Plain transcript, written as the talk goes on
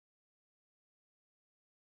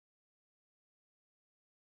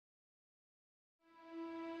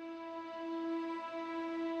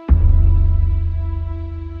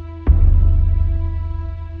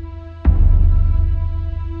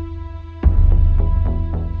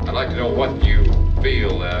I'd like to know what you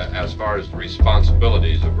feel as far as the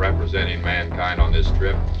responsibilities of representing mankind on this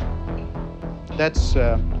trip. That's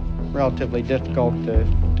relatively difficult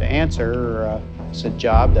to answer. It's a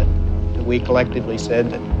job that we collectively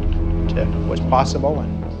said that was possible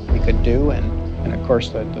and we could do, and of course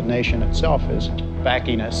the nation itself is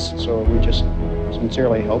backing us, so we just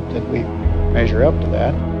sincerely hope that we measure up to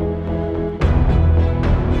that.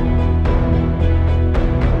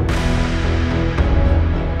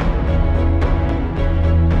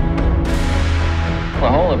 The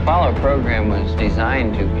whole Apollo program was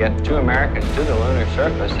designed to get 2 Americans to the lunar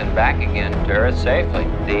surface and back again to Earth safely.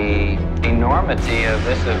 The enormity of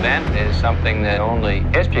this event is something that only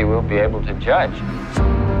history will be able to judge.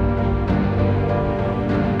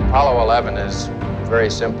 Apollo 11 has very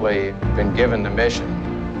simply been given the mission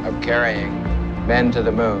of carrying men to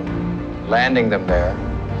the moon, landing them there,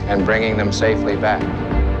 and bringing them safely back.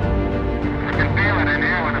 I can feel it in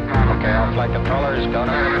here when it's on. Okay, I'll flight controllers, go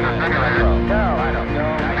to Go, I don't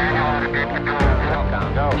know.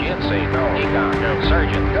 Go. GNC, go. Econ, go.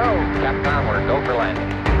 Surgeon, go. Captain Conward, go for landing.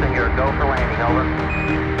 Here, go for landing, over.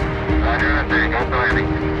 Roger, go for landing.